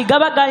amaanyi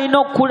gaba galina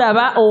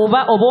okulaba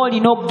oba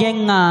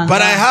olina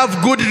But I okugeŋŋanga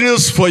have good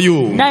news for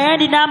you. naye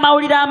ndina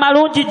amawulire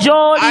amalungi I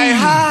gy'oli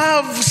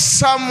have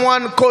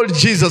someone called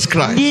Jesus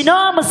Christ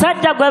ndina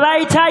omusajja gwe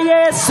bayita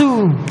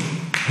yesu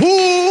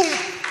who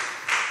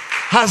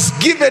has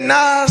given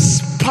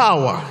us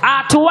power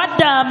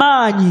atuwadde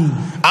amaanyi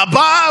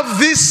above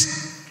these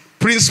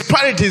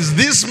principalities,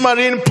 these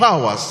marine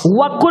powers.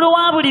 waggulu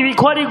wa buli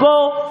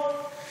bikoligo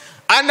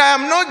And I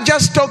am not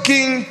just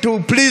talking to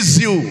please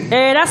you.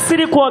 era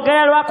siri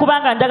kwogera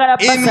lwakubanga njagala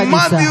In basanyusa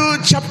Matthew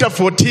chapter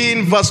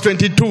 14, verse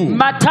 22,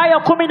 matayo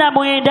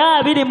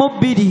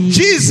 19:22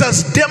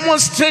 Jesus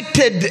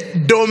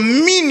demonstrated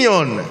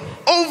dominion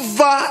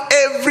over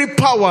every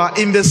power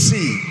in the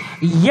sea.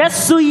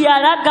 yesu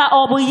yalaga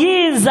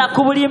obuyinza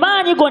ku buli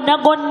maanyi gonna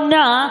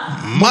gonna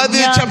mu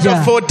Matthew chapter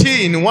nnyanja.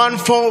 14,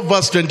 1-4,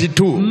 verse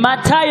 22.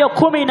 matayo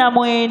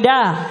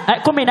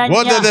 14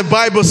 What does the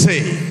Bible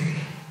say?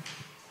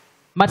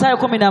 matayo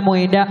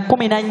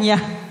 14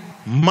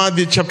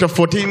 Matthew chapter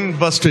 14,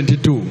 verse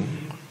 22.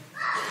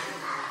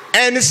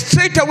 And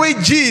straightway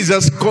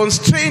Jesus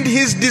constrained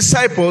his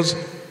disciples.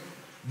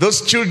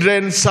 Those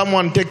children,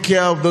 someone take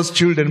care of those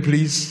children,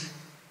 please.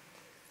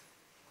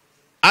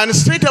 And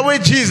straightway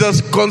Jesus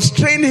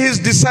constrained his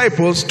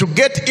disciples to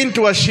get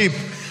into a ship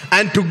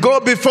and to go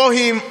before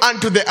him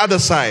unto the other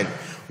side,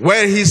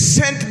 where he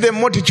sent the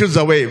multitudes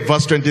away.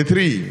 Verse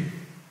 23.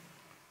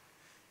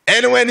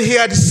 And when he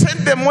had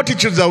sent the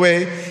multitudes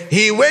away,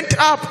 he went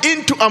up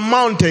into a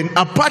mountain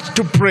apart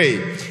to pray.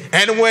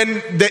 And when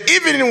the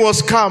evening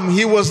was come,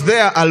 he was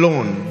there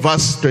alone.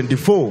 Verse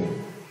 24.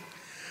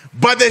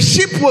 But the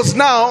ship was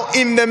now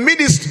in the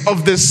midst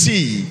of the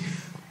sea,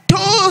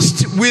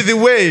 tossed with the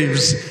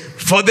waves,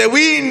 for the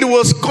wind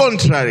was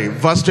contrary.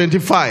 Verse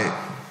 25.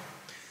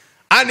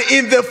 And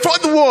in the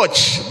fourth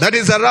watch, that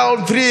is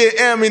around 3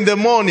 a.m. in the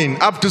morning,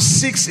 up to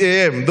 6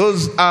 a.m.,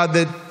 those are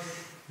the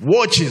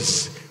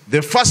watches.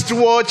 The first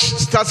watch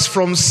starts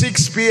from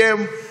 6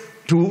 p.m.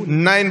 to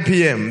 9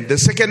 p.m. The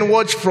second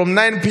watch from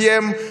 9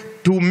 p.m.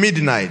 to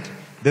midnight.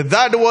 The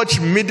third watch,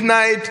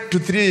 midnight to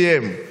 3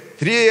 a.m.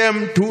 3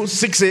 a.m. to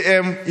 6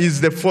 a.m.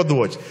 is the fourth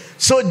watch.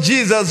 So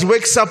Jesus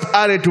wakes up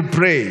early to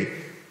pray.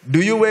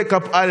 Do you wake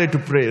up early to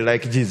pray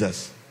like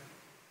Jesus?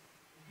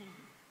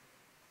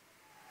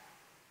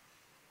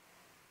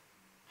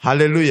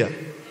 Hallelujah.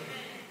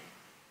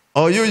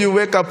 Or you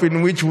wake up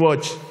in which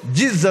watch?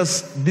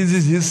 Jesus, this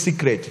is his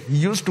secret. He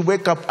used to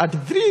wake up at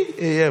 3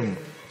 a.m.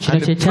 kino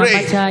and kye kyama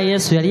pray. kya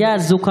yesu yali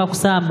azuuka ku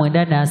saa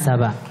 9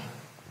 n'asaba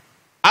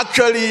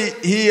Actually,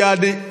 he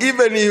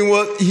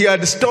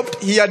had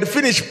stopped, he had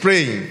finished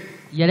praying.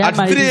 Yali At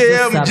 3 amaliriza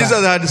a.m. okusaba.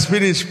 Jesus had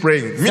finished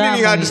praying. Meaning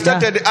he had Saa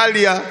started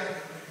earlier.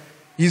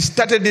 He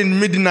started in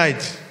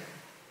midnight.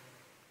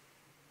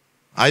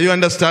 Are you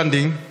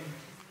understanding?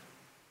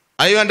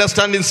 Are you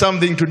understanding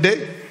something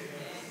today?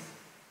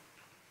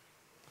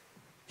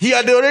 He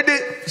had already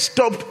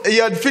stopped, he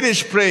had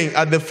finished praying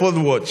at the fourth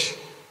watch.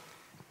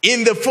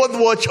 In the fourth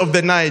watch of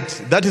the night,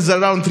 that is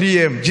around 3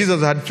 a.m.,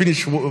 Jesus had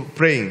finished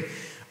praying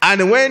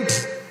and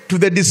went to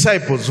the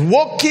disciples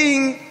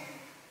walking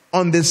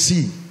on the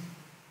sea.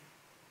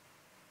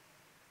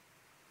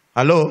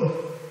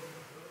 Hello?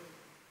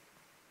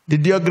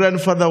 Did your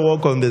grandfather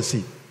walk on the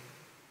sea?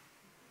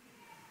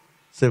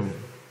 Seven.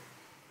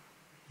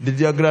 Did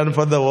your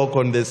grandfather walk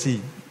on the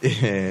sea?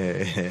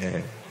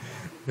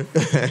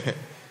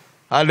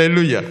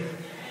 Hallelujah.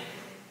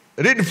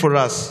 Read for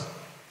us.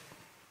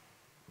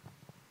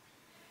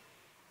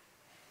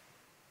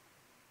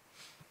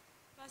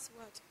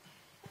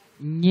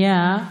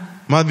 nya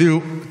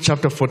Matthew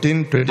chapter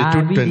 14, 22,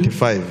 Abiri.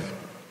 25.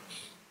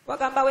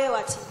 wagamba bwe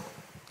wati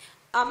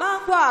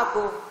amangu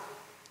ago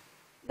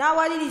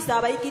n'awaliriza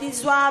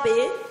abayigirizwa be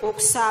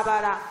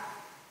okusaabala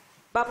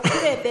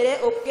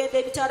bamukulembere okugenda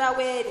emitala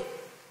w'eri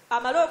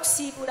amale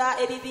okusiibula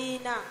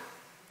ebibiina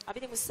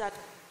 23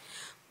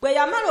 bwe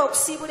yamala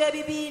okusiibula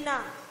ebibiina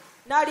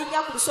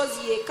n'alinnya ku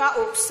lusozi yekka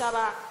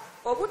okusaba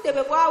obudde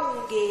bwe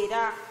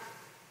bwawungeera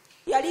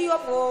yaliyo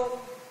bw'omu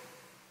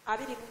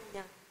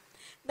 24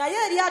 naye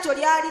eryato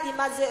lyali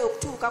limaze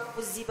okutuuka ku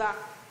buziba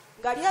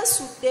nga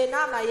lyesudde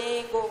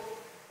n'amayengo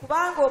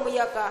kubanga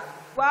omuyaga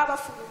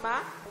gwabafuluma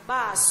mu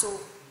maaso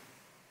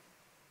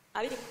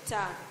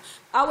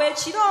 25 awo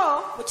ekiro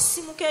mu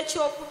kisimuka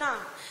ekyokuna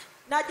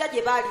n'ajja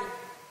gye bali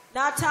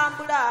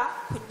n'atambula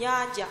ku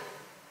nnyanja.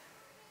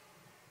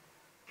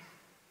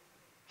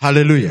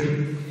 Hallelujah.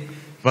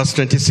 Verse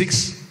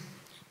 26.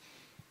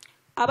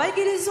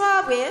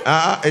 Abayigirizwa bwe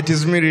It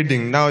is me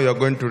reading. Now you are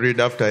going to read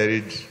after I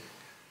read.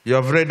 You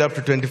have read up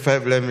to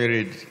 25. Let me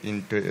read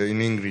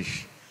in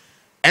English.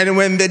 And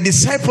when the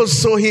disciples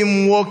saw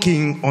him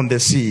walking on the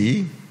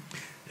sea,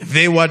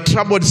 they were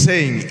troubled,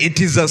 saying, "It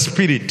is a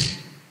spirit."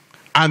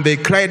 And they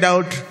cried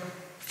out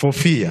for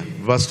fear.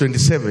 Verse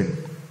 27.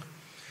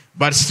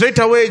 But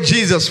straightway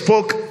Jesus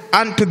spoke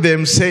unto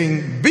them,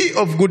 saying, "Be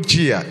of good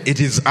cheer, it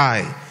is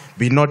I.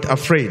 Be not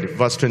afraid."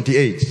 Verse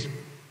 28.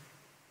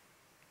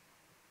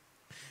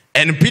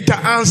 And Peter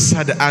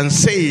answered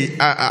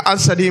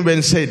him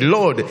and said,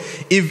 Lord,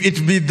 if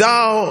it be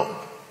thou,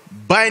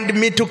 bind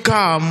me to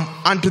come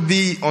unto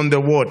thee on the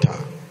water.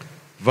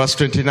 Verse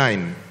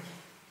 29.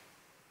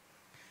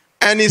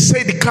 And he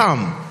said,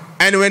 come.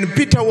 And when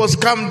Peter was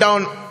come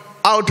down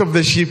out of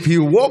the ship, he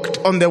walked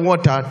on the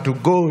water to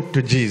go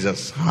to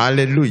Jesus.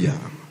 Hallelujah.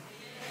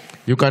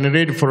 You can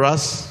read for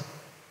us.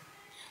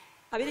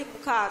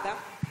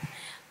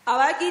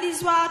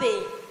 Abayigirizwa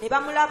be ne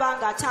bamulaba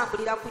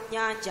ng'atambulira ku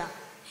nnyanja,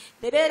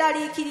 ne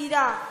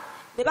beeraliikirira,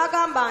 ne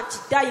bagamba nti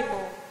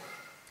dayimo,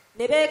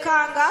 ne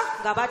beekanga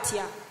nga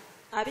batya.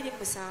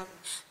 27.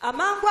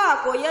 Amangu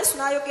ago Yesu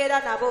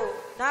n'ayogera nabo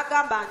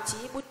n'agamba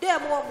nti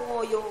muddeemu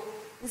omwoyo,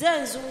 nze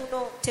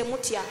nzuuno,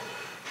 temutya.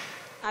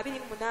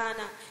 28.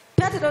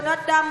 Peetero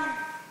n'addamu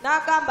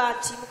n'agamba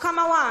nti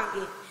Mukama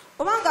wange,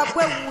 obanga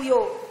ggwe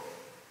wuuyo,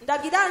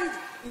 ndagira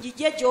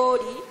njije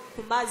gy'oli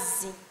ku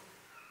mazzi.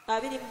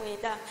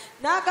 29.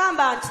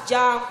 N'agamba nti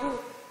jangu.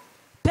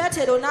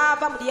 Peetero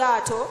n'ava mu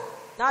lyato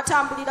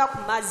n'atambulira ku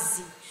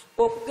mazzi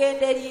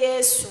okugenda eri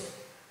Yesu.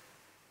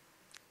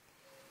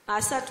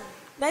 3.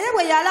 Naye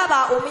bwe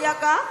yalaba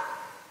omuyaga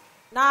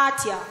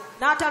n'atya,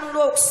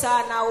 n'atanula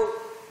okusaanawo,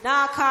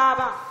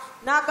 n'akaaba,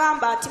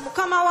 n'agamba nti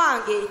Mukama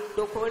wange,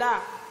 lokola.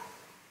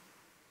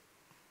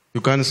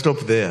 You can stop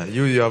there.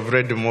 You have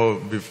read more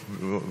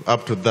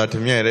up to that.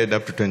 Me, I read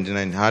up to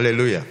 29.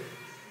 Hallelujah.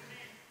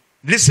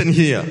 Listen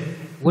here.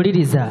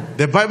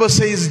 The Bible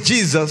says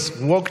Jesus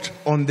walked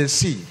on the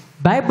sea.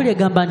 Bible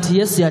egamba nti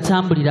Yesu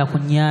yatambulira ku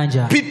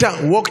nnyanja. Peter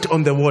walked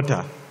on the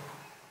water.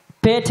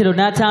 Peetero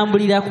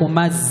n'atambulira ku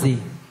mazzi.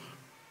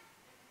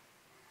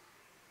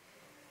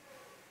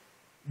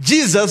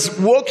 Jesus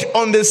walked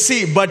on the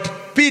sea, but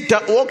Peter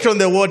walked on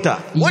the water.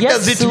 What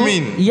does it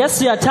mean?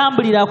 Yesu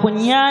yatambulira ku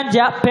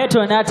nnyanja,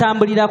 Peetero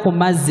n'atambulira ku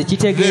mazzi.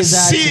 The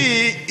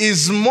sea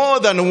is more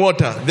than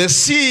water. The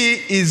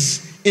sea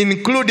is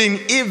including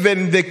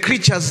even the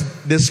creatures,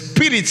 the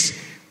spirits,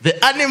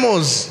 the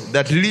animals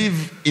that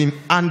live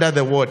under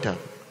the water.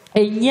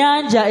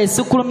 Ennyanja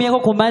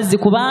esukkulumyeko ku mazzi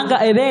kubanga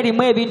eba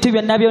erimu ebintu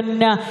byonna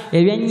byonna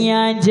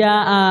ebyennyanja,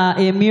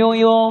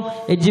 emyoyo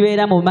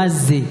egibeera mu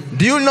mazzi.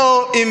 Do you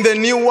know in the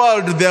new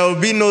world there will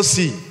be no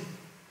sea?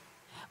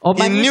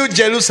 In New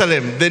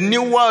Jerusalem, the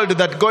new world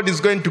that God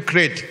is going to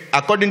create,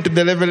 according to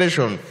the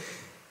Revelation,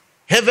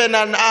 heaven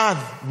and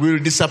earth will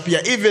disappear.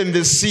 Even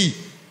the sea,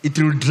 it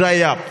will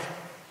dry up.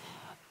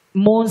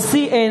 Mu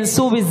nsi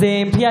ensuubiza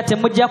empya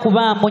temujja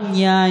kubaamu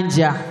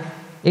nnyanja.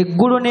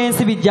 Eggulu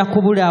n'ensi bijja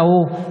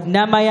kubulawo,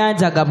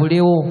 n'amayanja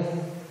gabulewo.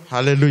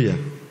 Hallelujah.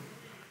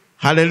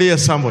 Hallelujah,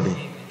 somebody.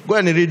 Go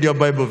and read your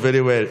Bible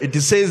very well. It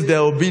says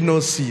there will be no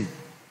sea.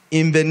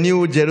 In the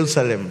New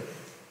Jerusalem,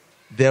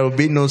 there will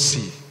be no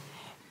sea.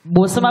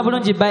 Bw'osoma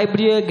bulungi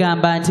Bayibuli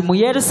egamba nti mu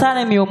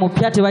Yerusaalemi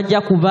omupya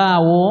tewajja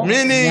kubaawo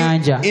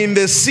nnyanja. Meaning, in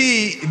the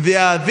sea, there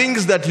are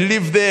things that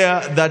live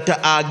there that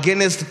are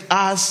against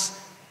us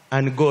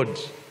and God.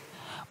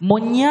 Mu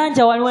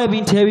nnyanja waliwo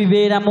ebintu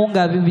ebibeeramu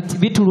nga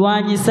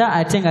bitulwanyisa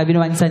ate nga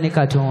birwanyisa ne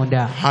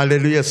Katonda.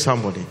 Hallelujah,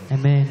 somebody.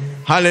 Amen.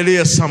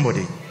 Hallelujah,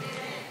 somebody.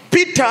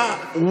 Peter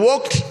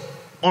walked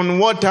on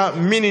water,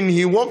 meaning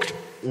he walked.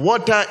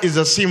 Water is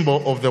a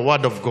symbol of the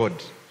word of God.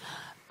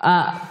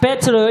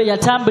 Peetero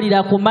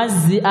yatambulira ku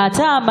mazzi,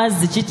 ate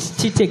amazzi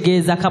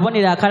kitegeeza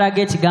kabonero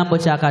akalaga ekigambo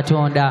kya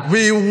Katonda.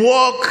 We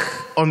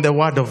walk on the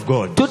word of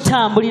God.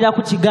 Tutambulira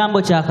ku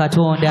kigambo kya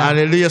Katonda.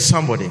 Hallelujah,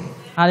 somebody.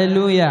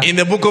 Hallelujah. In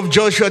the book of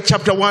Joshua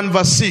chapter 1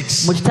 verse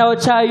 6. Mu kitabo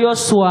kya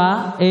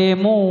Yoswa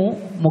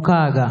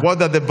 1:6. What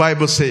does the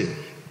Bible say?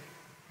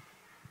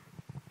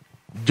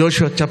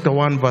 Joshua chapter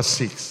 1 verse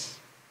 6.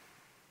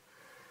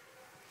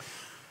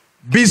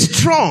 Be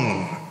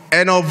strong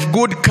and of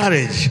good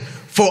courage,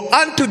 for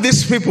unto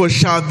these people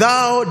shalt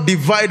thou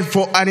divide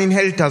for an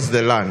inheritance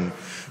the land,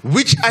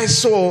 which I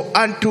swore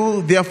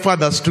unto their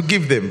fathers to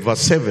give them.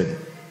 Verse 7.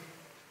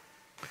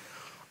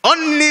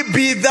 Only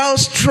be thou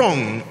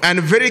strong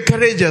and very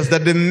courageous,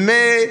 that they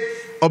may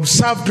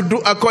observe to do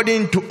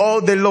according to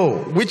all the law,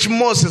 which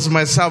Moses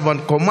my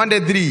servant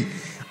commanded thee.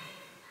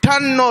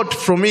 Turn not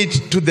from it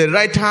to the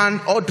right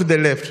hand or to the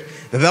left,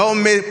 that thou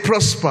may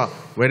prosper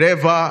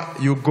wherever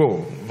you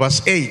go.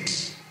 Verse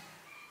 8.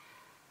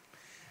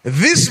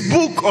 This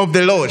book of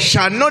the law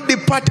shall not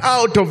depart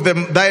out of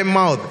thy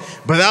mouth,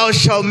 but thou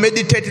shalt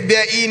meditate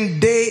therein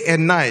day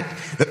and night,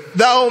 that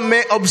thou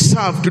may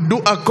observe to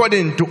do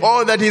according to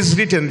all that is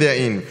written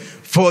therein.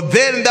 For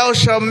then thou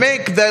shalt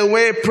make thy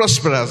way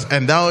prosperous,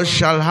 and thou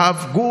shalt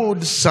have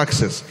good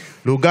success.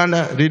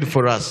 Luganda, read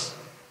for us.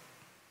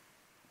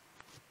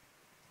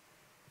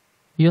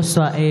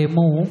 Yoswa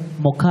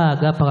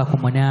 1:6 paka ku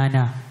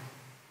 8.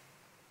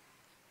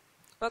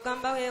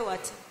 Bagamba we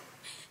wati.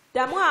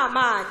 Damu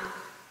amaanyi.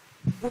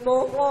 Guno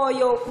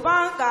omwoyo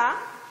kubanga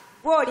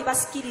gw'oli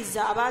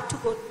basikiriza abantu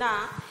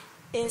bonna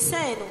ensi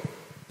eno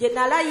gye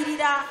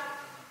nalayirira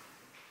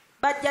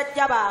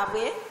bajjajja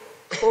baabwe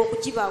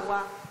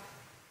okugibawa.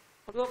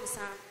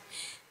 Olw'omusanvu.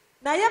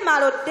 Naye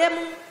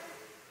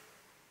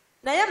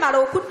mala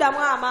okuddamu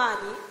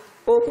amaanyi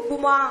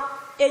okuguma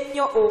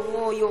ennyo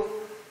omwoyo.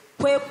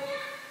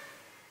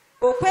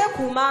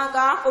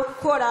 okwekuumanga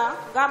okukola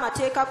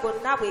ng'amateeka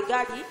gonna bwe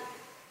gali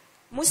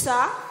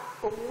Musa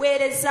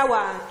omuweereza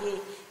wange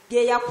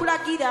ge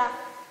yakulagira.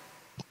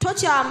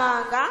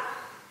 Tokyamanga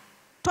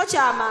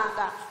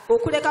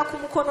okuleka ku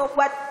mukono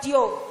gwa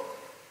ddyo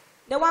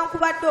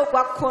newankubadde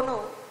ogwa kkono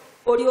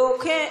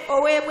olyoke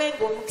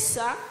oweebwenga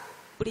omukisa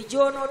buli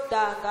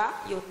gy'onoddanga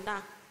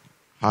yonna.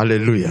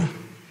 Hallelujah.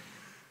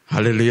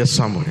 Hallelujah,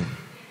 somebody.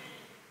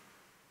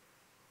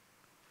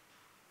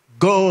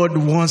 God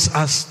wants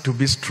us to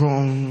be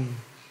strong